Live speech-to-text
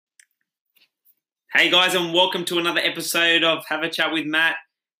Hey guys, and welcome to another episode of Have a Chat with Matt.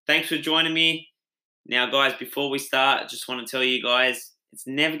 Thanks for joining me. Now guys, before we start, I just want to tell you guys, it's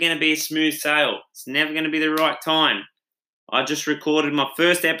never going to be a smooth sail. It's never going to be the right time. I just recorded my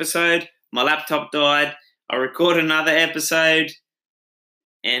first episode. My laptop died. I recorded another episode.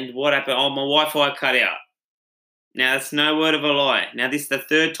 And what happened? Oh, my Wi-Fi cut out. Now, that's no word of a lie. Now, this is the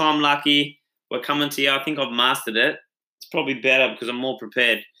third time lucky. We're coming to you. I think I've mastered it. It's probably better because I'm more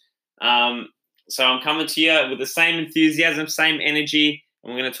prepared. So I'm coming to you with the same enthusiasm, same energy,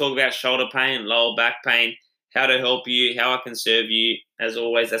 and we're going to talk about shoulder pain, lower back pain, how to help you, how I can serve you. As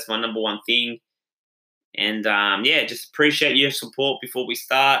always, that's my number one thing. And just appreciate your support before we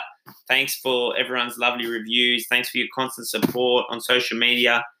start. Thanks for everyone's lovely reviews. Thanks for your constant support on social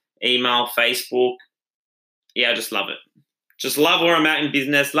media, email, Facebook. Yeah, I just love it. Just love where I'm at in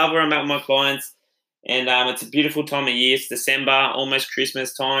business, love where I'm at with my clients. And it's a beautiful time of year. It's December, almost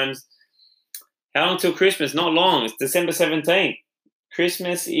Christmas times. How long till Christmas? Not long. It's December 17th.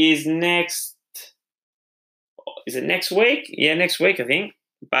 Christmas is next. Is it next week? Yeah, next week, I think.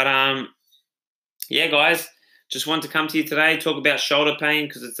 But, guys, just want to come to you today, talk about shoulder pain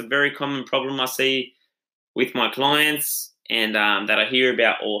because it's a very common problem I see with my clients and that I hear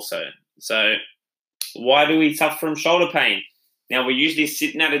about also. So, why do we suffer from shoulder pain? Now, we're usually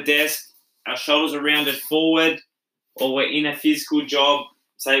sitting at a desk, our shoulders are rounded forward, or we're in a physical job.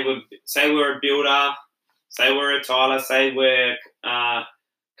 Say we're a builder, say we're a tiler, say we're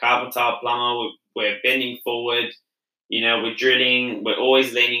carpenter, plumber, we're bending forward, we're drilling, we're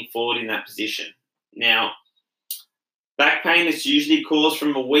always leaning forward in that position. Now, back pain is usually caused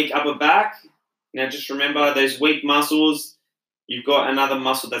from a weak upper back. Now, just remember those weak muscles, you've got another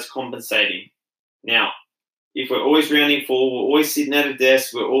muscle that's compensating. Now, if we're always rounding forward, we're always sitting at a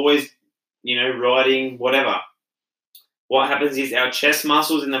desk, we're always, writing, whatever. What happens is our chest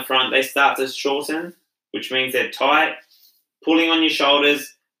muscles in the front, they start to shorten, which means they're tight, pulling on your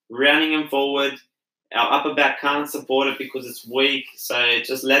shoulders, rounding them forward. Our upper back can't support it because it's weak, so it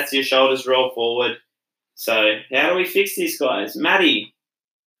just lets your shoulders roll forward. So how do we fix this, guys?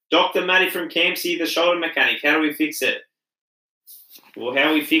 Dr. Matty from Campsie, the shoulder mechanic. How do we fix it? Well,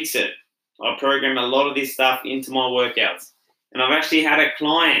 how we fix it? I program a lot of this stuff into my workouts. And I've actually had a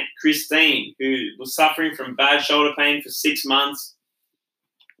client, Christine, who was suffering from bad shoulder pain for 6 months.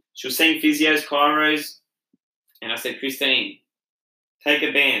 She was seeing physios, chiros, and I said, Christine, take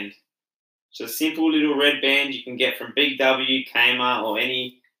a band. It's a simple little red band you can get from Big W, Kmart, or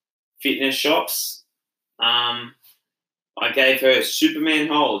any fitness shops. I gave her Superman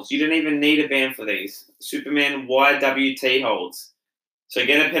holds. You don't even need a band for these. Superman YWT holds. So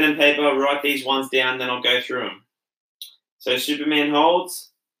get a pen and paper, write these ones down, then I'll go through them. So Superman holds,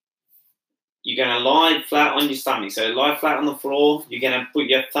 you're going to lie flat on your stomach. So lie flat on the floor. You're going to put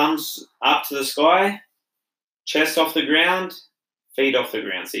your thumbs up to the sky, chest off the ground, feet off the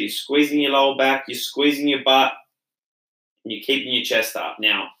ground. So you're squeezing your lower back, you're squeezing your butt, and you're keeping your chest up.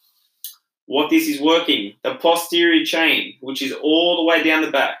 Now, what this is working, the posterior chain, which is all the way down the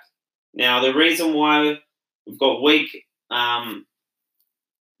back. Now, the reason why we've got weak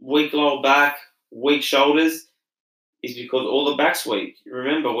lower back, weak shoulders, is because all the back's weak.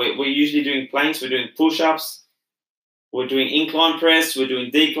 Remember, we're usually doing planks, we're doing push-ups, we're doing incline press, we're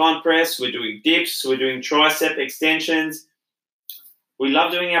doing decline press, we're doing dips, we're doing tricep extensions. We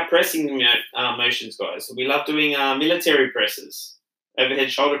love doing our pressing motions, guys. We love doing military presses,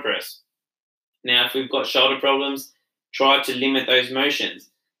 overhead shoulder press. Now, if we've got shoulder problems, try to limit those motions.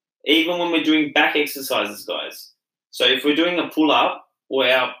 Even when we're doing back exercises, guys. So if we're doing a pull-up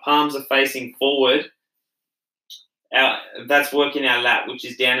where our palms are facing forward, that's working our lat, which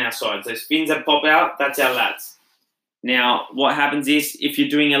is down our side. So fins that pop out, that's our lats. Now, what happens is if you're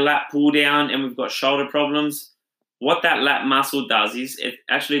doing a lat pull down and we've got shoulder problems, what that lat muscle does is it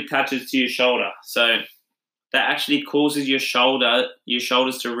actually attaches to your shoulder. So that actually causes your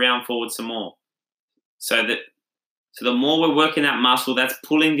shoulders to round forward some more. So the more we're working that muscle, that's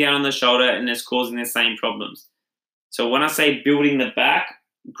pulling down on the shoulder and it's causing the same problems. So when I say building the back,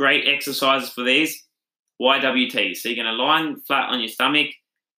 great exercises for these. YWT. So you're going to lie flat on your stomach,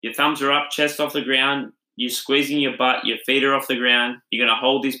 your thumbs are up, chest off the ground, you're squeezing your butt, your feet are off the ground. You're going to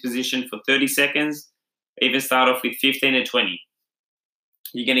hold this position for 30 seconds, even start off with 15 to 20.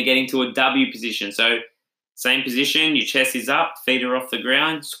 You're going to get into a W position. So same position, your chest is up, feet are off the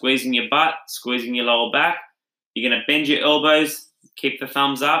ground, squeezing your butt, squeezing your lower back. You're going to bend your elbows, keep the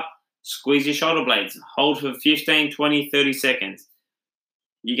thumbs up, squeeze your shoulder blades, hold for 15, 20, 30 seconds.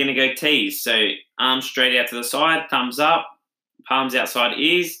 You're going to go T's. So arms straight out to the side, thumbs up, palms outside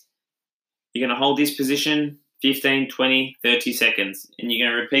ears. You're going to hold this position 15, 20, 30 seconds. And you're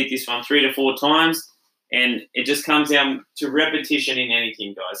going to repeat this one 3 to 4 times. And it just comes down to repetition in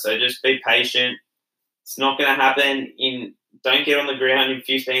anything, guys. So just be patient. It's not going to happen don't get on the ground in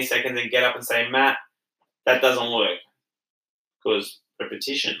 15 seconds and get up and say, Matt, that doesn't work. Because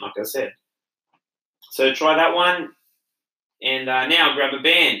repetition, like I said. So try that one. And now grab a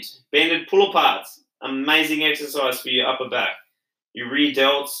band. Banded pull-aparts. Amazing exercise for your upper back. Your rear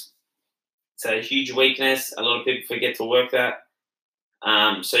delts. It's a huge weakness. A lot of people forget to work that.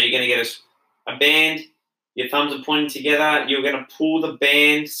 So you're going to get a band. Your thumbs are pointing together. You're going to pull the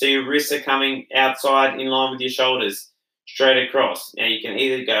band so your wrists are coming outside in line with your shoulders, straight across. Now you can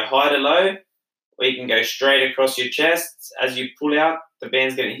either go high to low, or you can go straight across your chest. As you pull out, the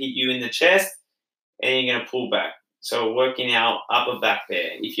band's going to hit you in the chest, and you're going to pull back. So we're working our upper back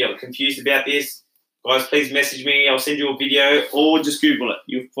there. If you're confused about this, guys, please message me. I'll send you a video, or just Google it.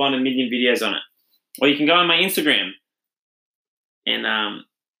 You'll find a million videos on it. Or you can go on my Instagram and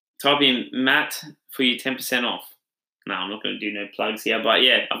type in Matt for your 10% off. No, I'm not going to do no plugs here. But,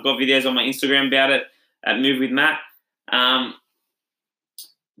 yeah, I've got videos on my Instagram about it at Move with Matt.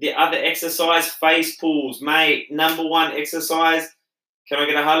 The other exercise, face pulls. Mate, number one exercise. Can I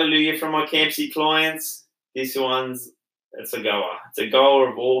get a hallelujah from my Campsie clients? It's a goer. It's a goer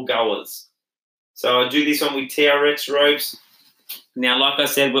of all goers. So I do this one with TRX ropes. Now, like I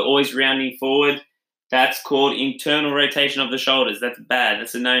said, we're always rounding forward. That's called internal rotation of the shoulders. That's bad.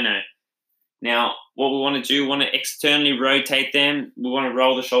 That's a no-no. Now, what we want to do, we want to externally rotate them. We want to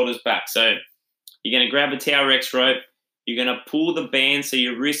roll the shoulders back. So you're going to grab a TRX rope. You're going to pull the band so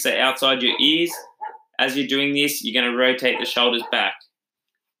your wrists are outside your ears. As you're doing this, you're going to rotate the shoulders back.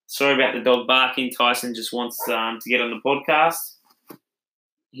 Sorry about the dog barking. Tyson just wants to get on the podcast.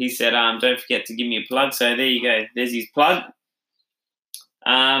 He said, don't forget to give me a plug. So there you go. There's his plug.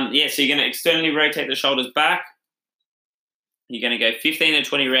 So you're going to externally rotate the shoulders back. You're going to go 15 to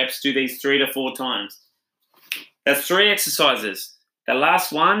 20 reps. Do these 3 to 4 times. That's 3 exercises. The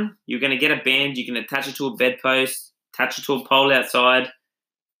last one, you're going to get a band. You can attach it to a bedpost, attach it to a pole outside.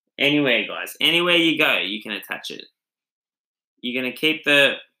 Anywhere, guys. Anywhere you go, you can attach it. You're going to keep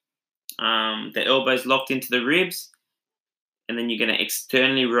the elbows locked into the ribs. And then you're going to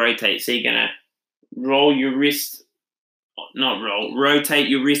externally rotate. So you're going to roll your wrist, rotate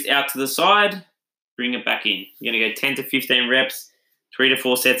your wrist out to the side, bring it back in. You're going to go 10 to 15 reps, 3 to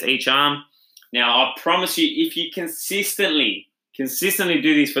 4 sets each arm. Now, I promise you, if you consistently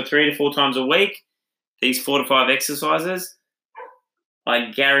do this for 3 to 4 times a week, these 4 to 5 exercises,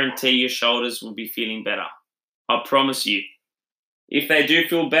 I guarantee your shoulders will be feeling better. I promise you. If they do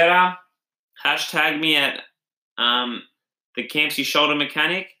feel better, hashtag me at the Campsie Shoulder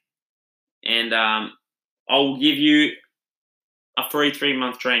Mechanic, and I'll give you a free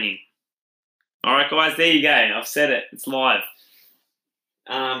 3-month training. All right, guys, there you go. I've said it. It's live.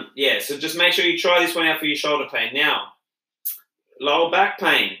 So just make sure you try this one out for your shoulder pain. Now, lower back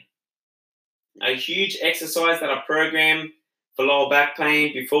pain. A huge exercise that I program for lower back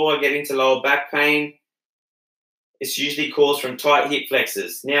pain. Before I get into lower back pain, it's usually caused from tight hip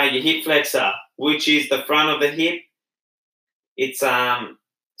flexors. Now, your hip flexor, which is the front of the hip, it's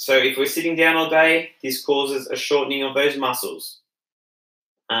so if we're sitting down all day, this causes a shortening of those muscles.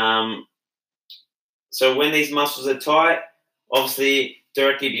 So when these muscles are tight, obviously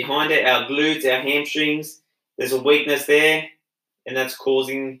directly behind it, our glutes, our hamstrings, there's a weakness there, and that's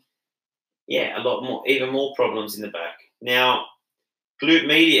causing, even more problems in the back. Now, glute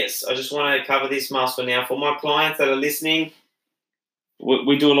medius, I just want to cover this muscle. Now, for my clients that are listening,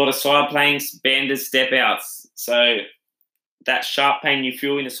 we do a lot of side planks, banders, step outs. So that sharp pain you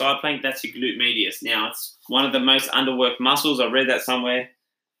feel in the side plank, that's your glute medius. Now, it's one of the most underworked muscles. I read that somewhere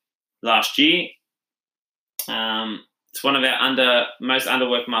last year. It's one of our most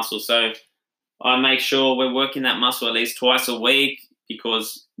underworked muscles. So I make sure we're working that muscle at least twice a week,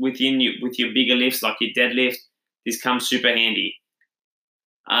 because with your bigger lifts, like your deadlift, this comes super handy.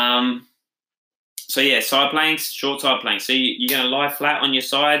 Side planks, short side planks. So you're going to lie flat on your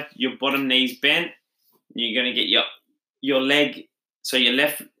side, your bottom knee's bent. You're going to get your leg, so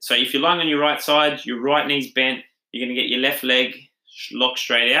if you're lying on your right side, your right knee's bent, you're going to get your left leg locked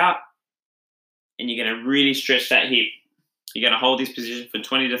straight out, and you're going to really stretch that hip. You're going to hold this position for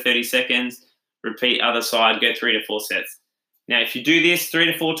 20 to 30 seconds, repeat other side, go 3 to 4 sets. Now, if you do this 3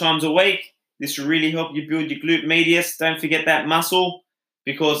 to 4 times a week, this will really help you build your glute medius. Don't forget that muscle,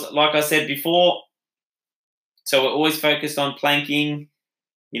 because like I said before, so we're always focused on planking,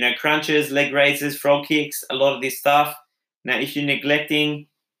 crunches, leg raises, frog kicks, a lot of this stuff. Now, if you're neglecting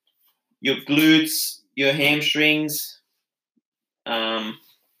your glutes, your hamstrings,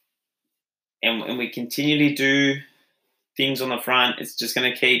 and we continually do things on the front, it's just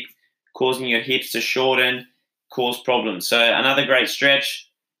going to keep causing your hips to shorten, cause problems. So another great stretch,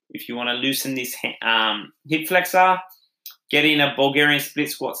 if you want to loosen this hip flexor, get in a Bulgarian split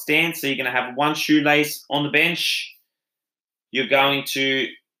squat stance. So you're going to have one shoelace on the bench. You're going to,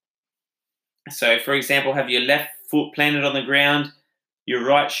 so for example, have your left foot planted on the ground, your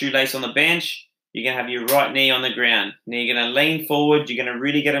right shoelace on the bench. You're going to have your right knee on the ground. Now you're going to lean forward. You're going to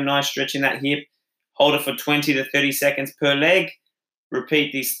really get a nice stretch in that hip. Hold it for 20 to 30 seconds per leg.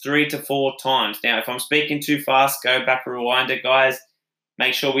 Repeat this 3 to 4 times. Now, if I'm speaking too fast, go back and rewind it, guys.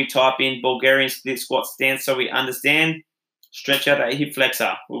 Make sure we type in Bulgarian split squat stance so we understand. Stretch out that hip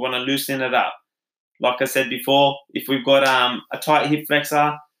flexor. We want to loosen it up. Like I said before, if we've got a tight hip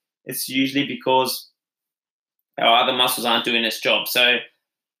flexor, it's usually because our other muscles aren't doing its job. So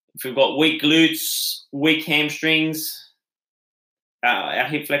if we've got weak glutes, weak hamstrings, our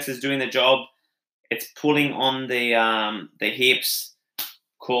hip flexor is doing the job. It's pulling on the hips,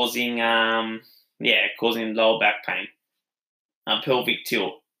 causing lower back pain, pelvic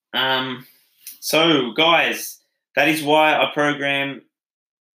tilt. So guys, that is why I program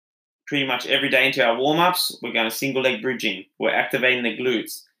pretty much every day into our warm-ups. We're going single leg bridging. We're activating the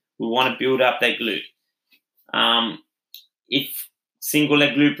glutes. We want to build up that glute. If single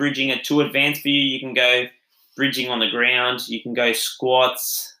leg glute bridging are too advanced for you, you can go bridging on the ground. You can go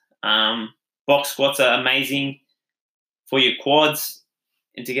squats. Box squats are amazing for your quads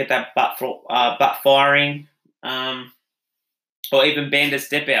and to get that butt firing, or even banded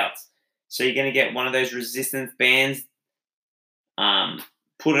step outs. So you're going to get one of those resistance bands,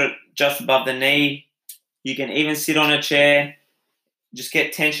 put it just above the knee. You can even sit on a chair, just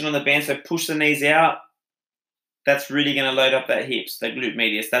get tension on the band, so push the knees out. That's really going to load up that hips, that glute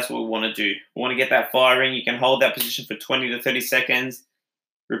medius. That's what we want to do. We want to get that firing. You can hold that position for 20 to 30 seconds.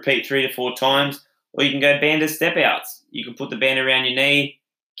 Repeat 3 to 4 times, or you can go banded step outs. You can put the band around your knee,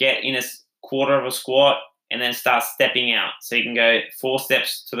 get in a quarter of a squat, and then start stepping out. So you can go 4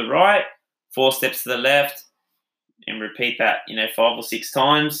 steps to the right, 4 steps to the left, and repeat that, 5 or 6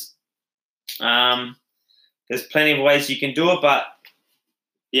 times. There's plenty of ways you can do it, but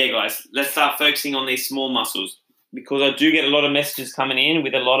yeah, guys, let's start focusing on these small muscles, because I do get a lot of messages coming in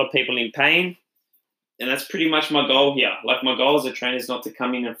with a lot of people in pain. And that's pretty much my goal here. Like, my goal as a trainer is not to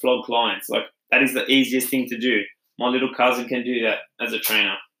come in and flog clients. Like, that is the easiest thing to do. My little cousin can do that as a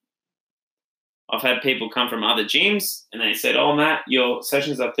trainer. I've had people come from other gyms and they said, "Oh, Matt, your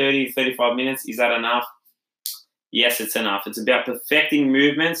sessions are 30, 35 minutes. Is that enough?" Yes, it's enough. It's about perfecting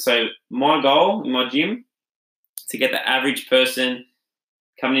movement. So my goal in my gym is to get the average person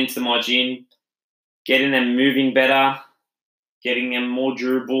coming into my gym, getting them moving better, getting them more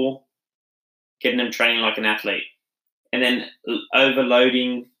durable, getting them training like an athlete, and then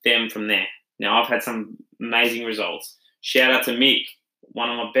overloading them from there. Now, I've had some amazing results. Shout out to Mick, one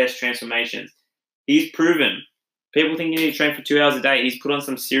of my best transformations. He's proven. People think you need to train for 2 hours a day. He's put on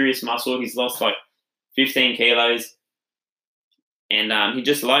some serious muscle. He's lost like 15 kilos, and he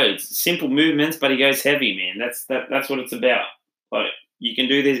just loads. Simple movements, but he goes heavy, man. That's what it's about. Like, you can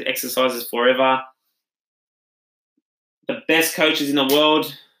do these exercises forever. The best coaches in the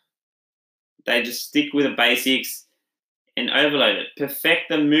world, they just stick with the basics and overload it. Perfect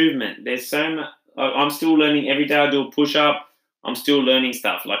the movement. There's so much. I'm still learning every day. I do a push-up. I'm still learning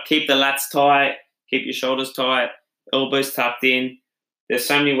stuff. Like, keep the lats tight, keep your shoulders tight, elbows tucked in. There's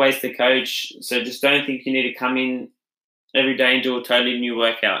so many ways to coach. So just don't think you need to come in every day and do a totally new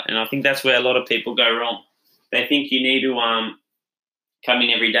workout. And I think that's where a lot of people go wrong. They think you need to come in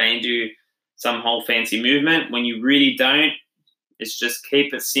every day and do some whole fancy movement when you really don't. It's just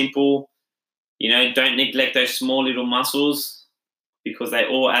keep it simple. Don't neglect those small little muscles because they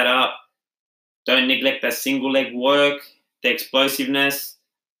all add up. Don't neglect that single leg work, the explosiveness,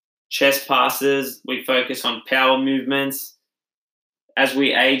 chest passes. We focus on power movements. As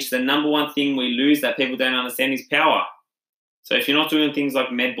we age, the number one thing we lose that people don't understand is power. So if you're not doing things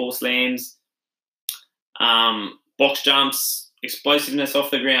like med ball slams, box jumps, explosiveness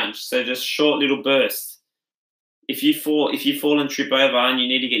off the ground, so just short little bursts. If you fall and trip over and you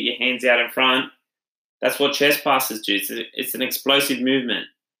need to get your hands out in front, that's what chest passes do. It's an explosive movement.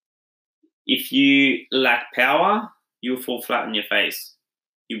 If you lack power, you'll fall flat on your face.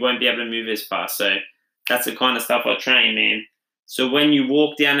 You won't be able to move as fast. So that's the kind of stuff I train, man. So when you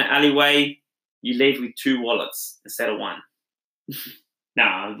walk down the alleyway, you leave with 2 wallets instead of 1. No,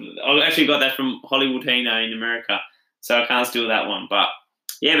 I actually got that from Hollywood Hino in America, so I can't steal that one. But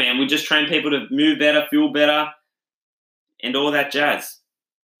yeah, man, we just train people to move better, feel better, and all that jazz.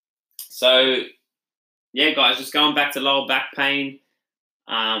 So yeah, guys, just going back to lower back pain.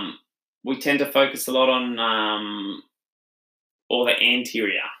 we tend to focus a lot on all the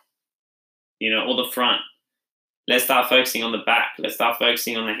anterior, all the front. Let's start focusing on the back. Let's start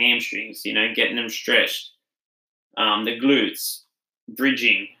focusing on the hamstrings, getting them stretched. The glutes,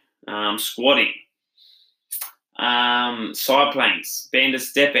 bridging, squatting, side planks, banded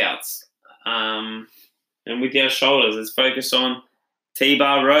step outs. And with our shoulders, let's focus on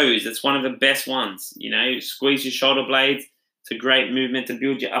T-bar rows. That's one of the best ones. Squeeze your shoulder blades. It's a great movement to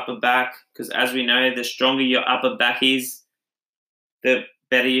build your upper back, because as we know, the stronger your upper back is, the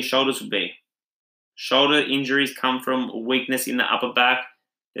better your shoulders will be. Shoulder injuries come from weakness in the upper back.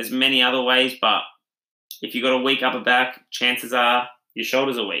 There's many other ways, but if you've got a weak upper back, chances are your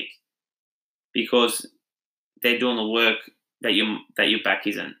shoulders are weak, because they're doing the work that your back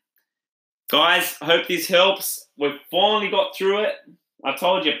isn't. Guys, I hope this helps. We've finally got through it. I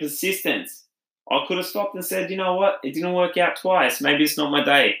told you, persistence. I could have stopped and said, you know what? It didn't work out twice. Maybe it's not my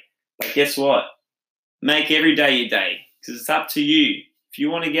day. But guess what? Make every day your day, because it's up to you. If you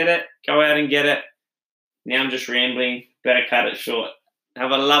want to get it, go out and get it. Now I'm just rambling. Better cut it short.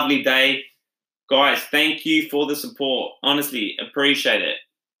 Have a lovely day. Guys, thank you for the support. Honestly, appreciate it.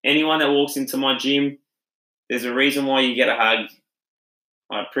 Anyone that walks into my gym, there's a reason why you get a hug.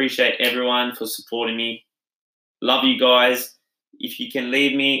 I appreciate everyone for supporting me. Love you guys. If you can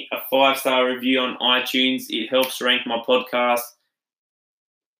leave me a 5-star review on iTunes, it helps rank my podcast.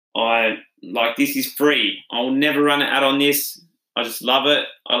 This is free. I will never run an ad on this. I just love it.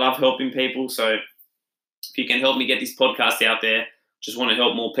 I love helping people. So if you can help me get this podcast out there, just want to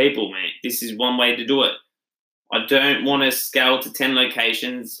help more people, mate. This is one way to do it. I don't want to scale to 10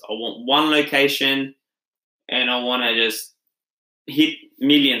 locations. I want one location, and I want to just hit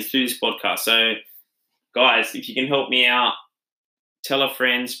millions through this podcast. So, guys, if you can help me out, tell a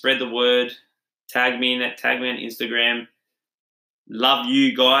friend, spread the word, tag me on Instagram. Love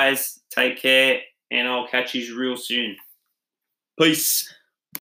you guys. Take care, and I'll catch you real soon. Peace.